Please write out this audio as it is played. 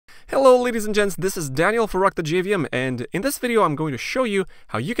Hello ladies and gents, this is Daniel for Rock the JVM, and in this video I'm going to show you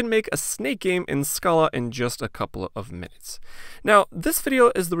how you can make a snake game in Scala in just a couple of minutes. Now, this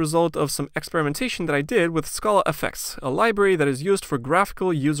video is the result of some experimentation that I did with ScalaFX, a library that is used for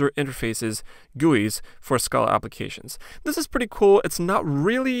graphical user interfaces, GUIs, for Scala applications. This is pretty cool. It's not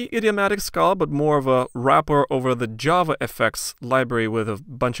really idiomatic Scala, but more of a wrapper over the JavaFX library with a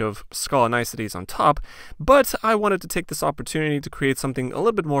bunch of Scala niceties on top, but I wanted to take this opportunity to create something a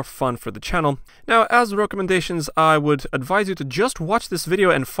little bit more fun for the channel. Now, as recommendations, I would advise you to just watch this video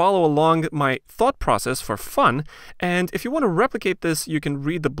and follow along my thought process for fun. And if you want to replicate this, you can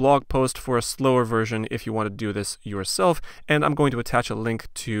read the blog post for a slower version if you want to do this yourself. And I'm going to attach a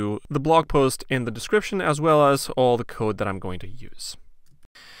link to the blog post in the description, as well as all the code that I'm going to use.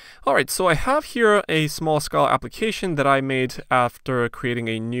 Alright, so I have here a small Scala application that I made after creating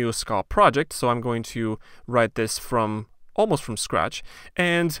a new Scala project. So I'm going to write this almost from scratch,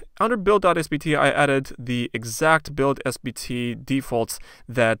 and under build.sbt I added the exact build.sbt defaults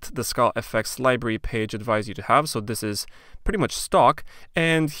that the ScalaFX library page advises you to have, so this is pretty much stock.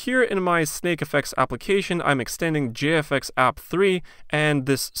 And here in my SnakeFX application I'm extending JFX app3 and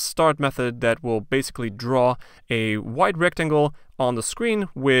this start method that will basically draw a wide rectangle on the screen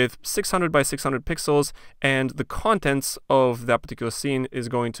with 600 by 600 pixels, and the contents of that particular scene is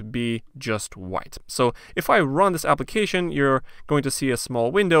going to be just white. So if I run this application, you're going to see a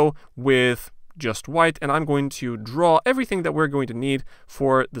small window with just white, and I'm going to draw everything that we're going to need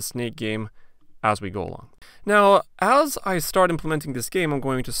for the snake game as we go along. Now, as I start implementing this game, I'm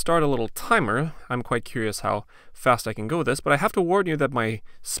going to start a little timer. I'm quite curious how fast I can go with this, but I have to warn you that my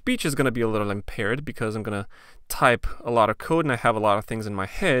speech is going to be a little impaired because I'm going to type a lot of code and I have a lot of things in my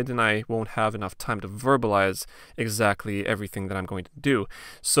head and I won't have enough time to verbalize exactly everything that I'm going to do.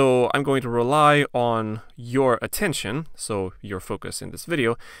 So I'm going to rely on your attention, so your focus in this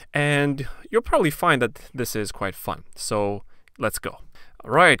video, and you'll probably find that this is quite fun. So let's go.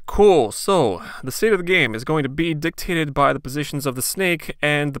 Alright, cool. So the state of the game is going to be dictated by the positions of the snake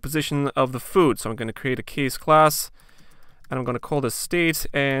and the position of the food. So I'm going to create a case class and I'm going to call this state,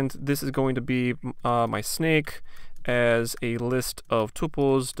 and this is going to be my snake as a list of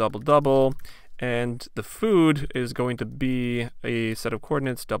tuples, double double, and the food is going to be a set of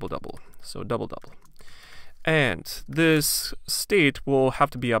coordinates, double double. So double double. And this state will have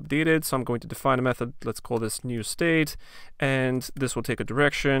to be updated, so I'm going to define a method. Let's call this new state, and this will take a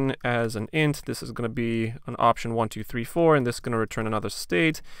direction as an int. This is going to be an option 1, 2, 3, 4, and this is going to return another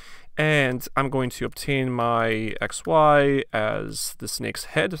state. And I'm going to obtain my xy as the snake's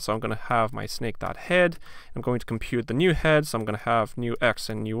head, so I'm going to have my snake.head. I'm going to compute the new head, so I'm going to have new x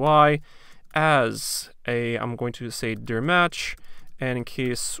and new y as I'm going to say dir match. And in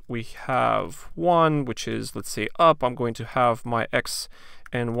case we have 1, which is, let's say, up, I'm going to have my x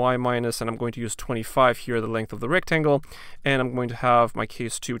and y minus, and I'm going to use 25 here, the length of the rectangle. And I'm going to have my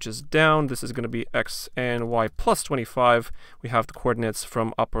case 2, which is down. This is going to be x and y plus 25. We have the coordinates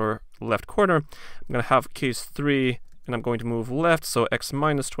from upper left corner. I'm going to have case 3, and I'm going to move left, so x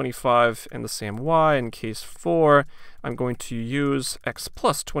minus 25 and the same y. In case 4, I'm going to use x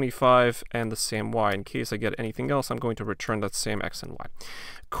plus 25 and the same y. In case I get anything else, I'm going to return that same x and y.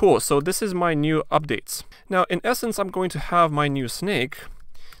 Cool, so this is my new updates. Now, in essence, I'm going to have my new snake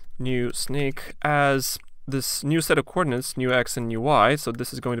as this new set of coordinates, new x and new y, so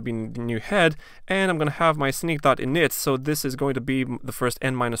this is going to be the new head, and I'm going to have my snake.init, so this is going to be the first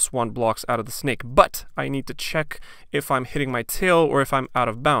n-1 blocks out of the snake, but I need to check if I'm hitting my tail or if I'm out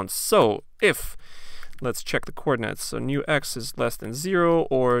of bounds. So if, let's check the coordinates, so new x is less than 0,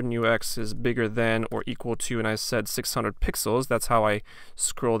 or new x is bigger than or equal to, and I said 600 pixels, that's how I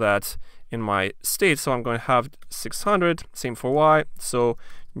scroll that in my state, so I'm going to have 600, same for y, so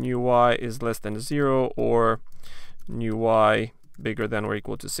new y is less than 0, or new y bigger than or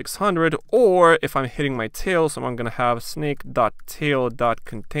equal to 600, or if I'm hitting my tail, so I'm going to have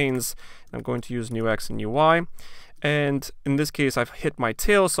snake.tail.contains, I'm going to use new x and new y. And in this case, I've hit my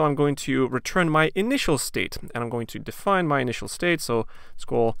tail, so I'm going to return my initial state, and I'm going to define my initial state. So let's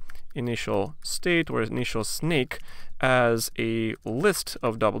call initial state or initial snake as a list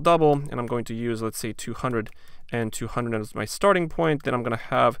of double double, and I'm going to use, let's say, 200 and 200 as my starting point. Then I'm going to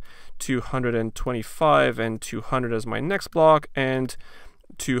have 225 and 200 as my next block, and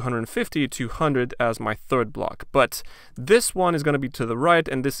 250, 200 as my third block. But this one is going to be to the right,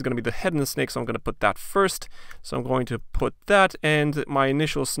 and this is going to be the head in the snake, so I'm going to put that first. So I'm going to put that, and my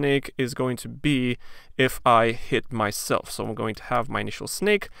initial snake is going to be if I hit myself. So I'm going to have my initial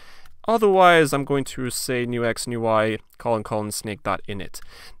snake. Otherwise, I'm going to say new x, new y, colon, snake.init.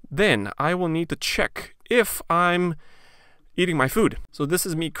 Then I will need to check if I'm eating my food. So this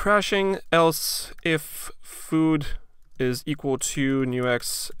is me crashing, else if food is equal to new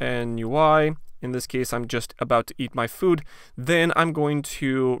x and new y, in this case I'm just about to eat my food, then I'm going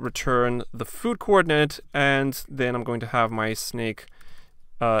to return the food coordinate, and then I'm going to have my snake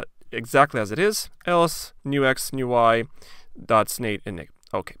exactly as it is, else new x, new y, dot snake init.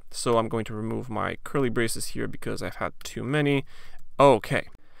 Okay, so I'm going to remove my curly braces here because I've had too many. Okay.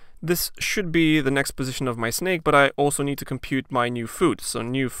 This should be the next position of my snake, but I also need to compute my new food. So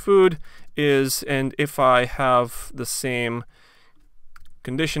new food is, and if I have the same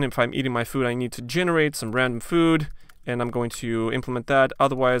condition, if I'm eating my food, I need to generate some random food, and I'm going to implement that.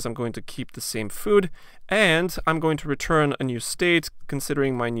 Otherwise, I'm going to keep the same food, and I'm going to return a new state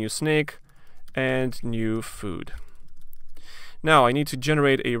considering my new snake and new food. Now I need to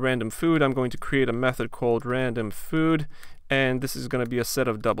generate a random food. I'm going to create a method called random food, and this is going to be a set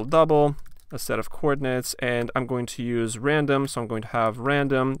of double, a set of coordinates, and I'm going to use random. So I'm going to have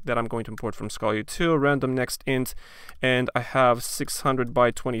random that I'm going to import from Scala util, random next int, and I have 600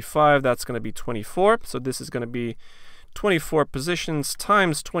 by 25. That's going to be 24. So this is going to be 24 positions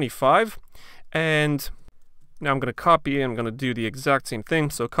times 25, and now I'm going to copy, I'm going to do the exact same thing,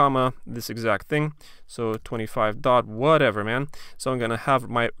 so comma, this exact thing, so 25 dot whatever, man. So I'm going to have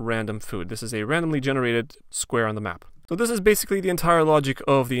my random food. This is a randomly generated square on the map. So this is basically the entire logic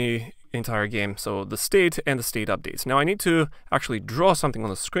of the entire game, so the state and the state updates. Now I need to actually draw something on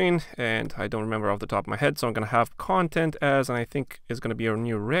the screen, and I don't remember off the top of my head, so I'm going to have content as, and I think is going to be a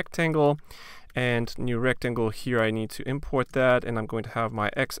new rectangle, and new rectangle here, I need to import that, and I'm going to have my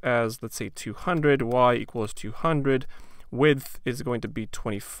x as, let's say, 200, y equals 200, width is going to be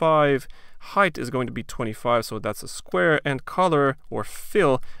 25, height is going to be 25, so that's a square, and color or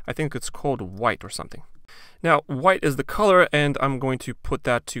fill, I think it's called white or something. Now, white is the color, and I'm going to put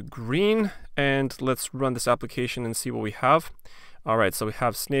that to green, and let's run this application and see what we have. All right, so we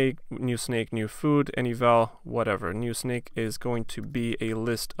have snake, new food, any val, whatever. New snake is going to be a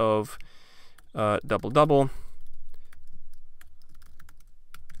list of double.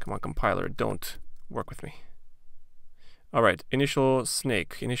 Come on, compiler, don't work with me. All right, initial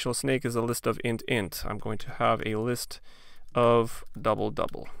snake. Initial snake is a list of int. I'm going to have a list of double.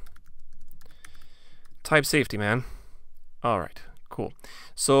 Type safety, man. All right, cool.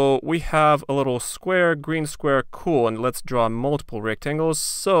 So we have a little square, green square, cool, and let's draw multiple rectangles.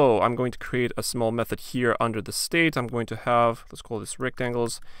 So I'm going to create a small method here under the state. I'm going to have, let's call this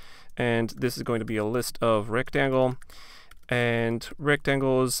rectangles, and this is going to be a list of rectangle, and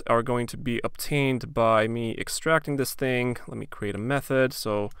rectangles are going to be obtained by me extracting this thing. Let me create a method.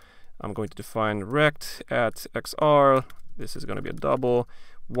 So I'm going to define rect at xr. This is going to be a double,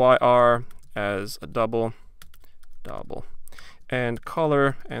 yr as a double, and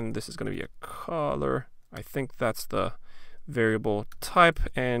color, and this is going to be a color. I think that's the variable type,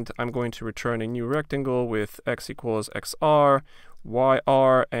 and I'm going to return a new rectangle with x equals xr,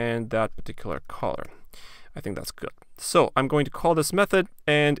 yr, and that particular color. I think that's good. So I'm going to call this method,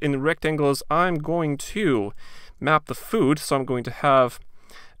 and in the rectangles I'm going to map the food. So I'm going to have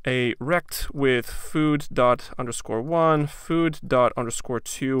a rect with food._1,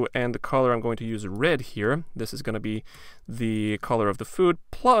 food._2, and the color I'm going to use red here. This is going to be the color of the food,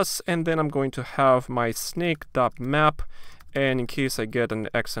 plus, and then I'm going to have my snake.map, and in case I get an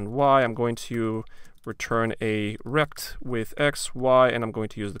x and y, I'm going to return a rect with x, y, and I'm going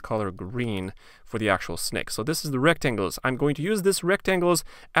to use the color green for the actual snake. So this is the rectangles. I'm going to use this rectangles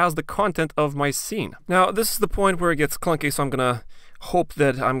as the content of my scene. Now, this is the point where it gets clunky, so I'm going to hope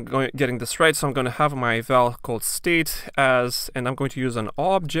that I'm getting this right. So I'm going to have my val called state as, and I'm going to use an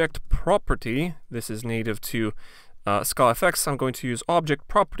object property. This is native to ScalaFX. I'm going to use object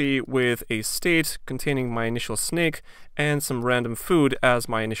property with a state containing my initial snake and some random food as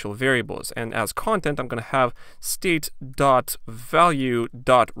my initial variables. And as content, I'm going to have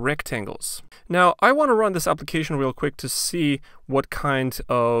state.value.rectangles. Now, I want to run this application real quick to see what kind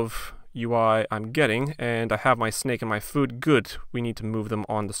of UI I'm getting, and I have my snake and my food. Good. We need to move them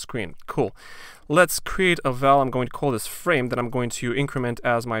on the screen. Cool. Let's create a val. I'm going to call this frame that I'm going to increment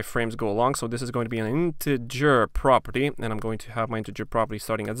as my frames go along. So this is going to be an integer property, and I'm going to have my integer property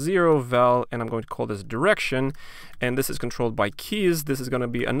starting at 0 val, and I'm going to call this direction, and this is controlled by keys. This is going to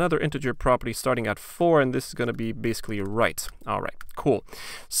be another integer property starting at 4, and this is going to be basically right. All right, cool.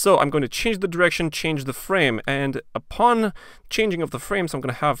 So I'm going to change the direction, change the frame, and upon changing of the frame, so I'm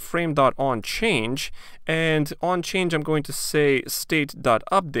going to have frame.onChange, and on change I'm going to say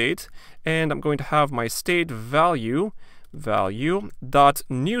state.update, and I'm going to have my state value dot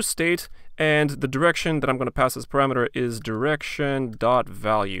new state, and the direction that I'm going to pass as parameter is direction dot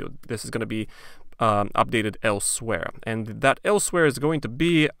value. This is going to be updated elsewhere. And that elsewhere is going to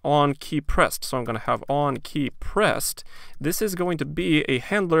be on key pressed. So I'm going to have on key pressed. This is going to be a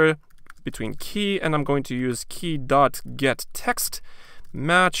handler between key, and I'm going to use key.getText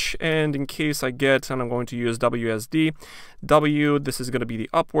match, and in case I get, and I'm going to use WSD. W, this is going to be the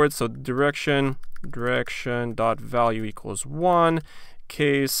upward, so direction dot value equals 1.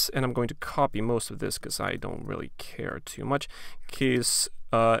 Case, and I'm going to copy most of this because I don't really care too much. Case,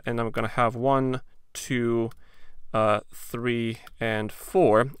 and I'm going to have 1, 2, 3, and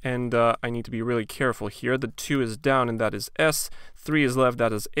 4, and I need to be really careful here. The 2 is down, and that is S. 3 is left,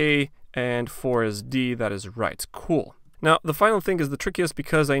 that is A, and 4 is D, that is right. Cool. Now, the final thing is the trickiest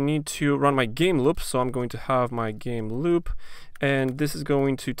because I need to run my game loop, so I'm going to have my game loop, and this is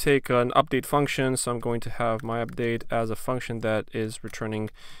going to take an update function, so I'm going to have my update as a function that is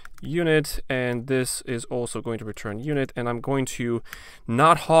returning unit, and this is also going to return unit, and I'm going to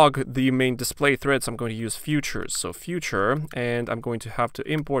not hog the main display thread, so I'm going to use futures. So future, and I'm going to have to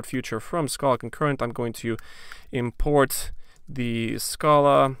import future from Scala concurrent. I'm going to import the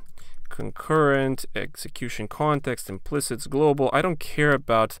Scala concurrent execution context, implicits, global. I don't care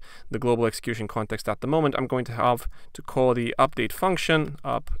about the global execution context at the moment. I'm going to have to call the update function,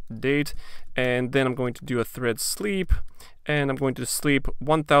 update, and then I'm going to do a thread sleep, and I'm going to sleep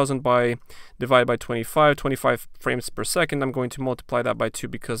 1000 divided by 25 frames per second. I'm going to multiply that by 2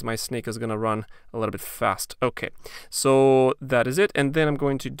 because my snake is going to run a little bit fast. Okay, so that is it, and then I'm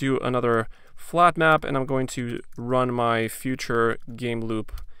going to do another flat map, and I'm going to run my future game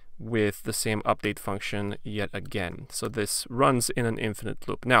loop with the same update function yet again. So this runs in an infinite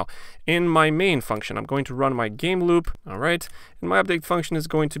loop. Now, in my main function, I'm going to run my game loop, all right? And my update function is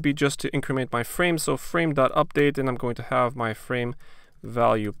going to be just to increment my frame. So frame.update, and I'm going to have my frame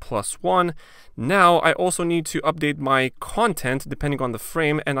value +1. Now, I also need to update my content depending on the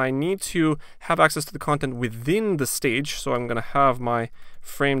frame, and I need to have access to the content within the stage. So I'm going to have my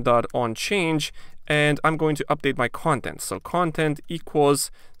frame.onChange, and I'm going to update my content. So content equals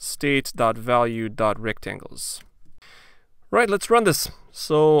state.value.rectangles. Right, let's run this.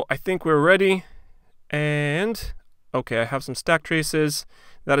 So I think we're ready. And okay, I have some stack traces.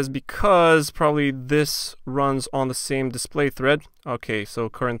 That is because probably this runs on the same display thread. Okay, so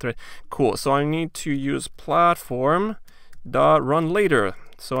current thread. Cool. So I need to use platform.runLater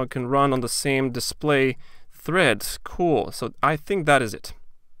so I can run on the same display thread. Cool. So I think that is it.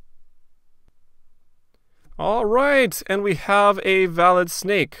 All right, and we have a valid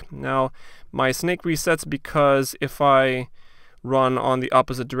snake. Now, my snake resets because if I run on the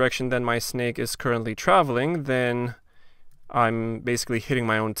opposite direction than my snake is currently traveling, then I'm basically hitting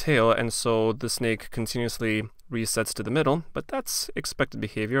my own tail, and so the snake continuously resets to the middle, but that's expected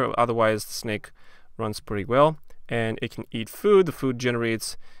behavior. Otherwise, the snake runs pretty well, and it can eat food. The food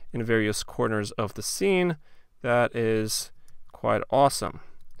generates in various corners of the scene. That is quite awesome.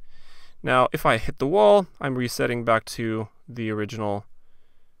 Now, if I hit the wall, I'm resetting back to the original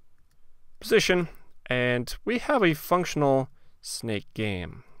position, and we have a functional snake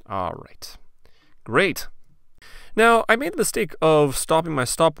game. All right, great. Now, I made the mistake of stopping my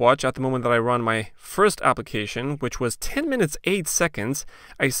stopwatch at the moment that I run my first application, which was 10 minutes, 8 seconds.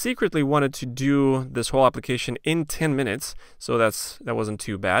 I secretly wanted to do this whole application in 10 minutes, so that wasn't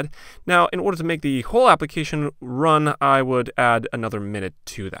too bad. Now, in order to make the whole application run, I would add another minute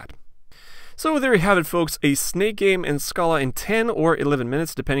to that. So there you have it, folks, a snake game in Scala in 10 or 11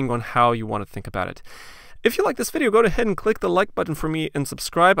 minutes, depending on how you want to think about it. If you like this video, go ahead and click the like button for me and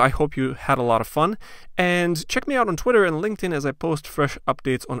subscribe. I hope you had a lot of fun. And check me out on Twitter and LinkedIn as I post fresh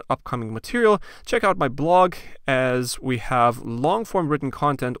updates on upcoming material. Check out my blog as we have long-form written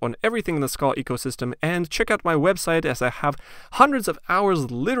content on everything in the Scala ecosystem. And check out my website as I have hundreds of hours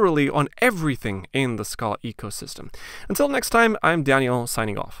literally on everything in the Scala ecosystem. Until next time, I'm Daniel,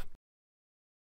 signing off.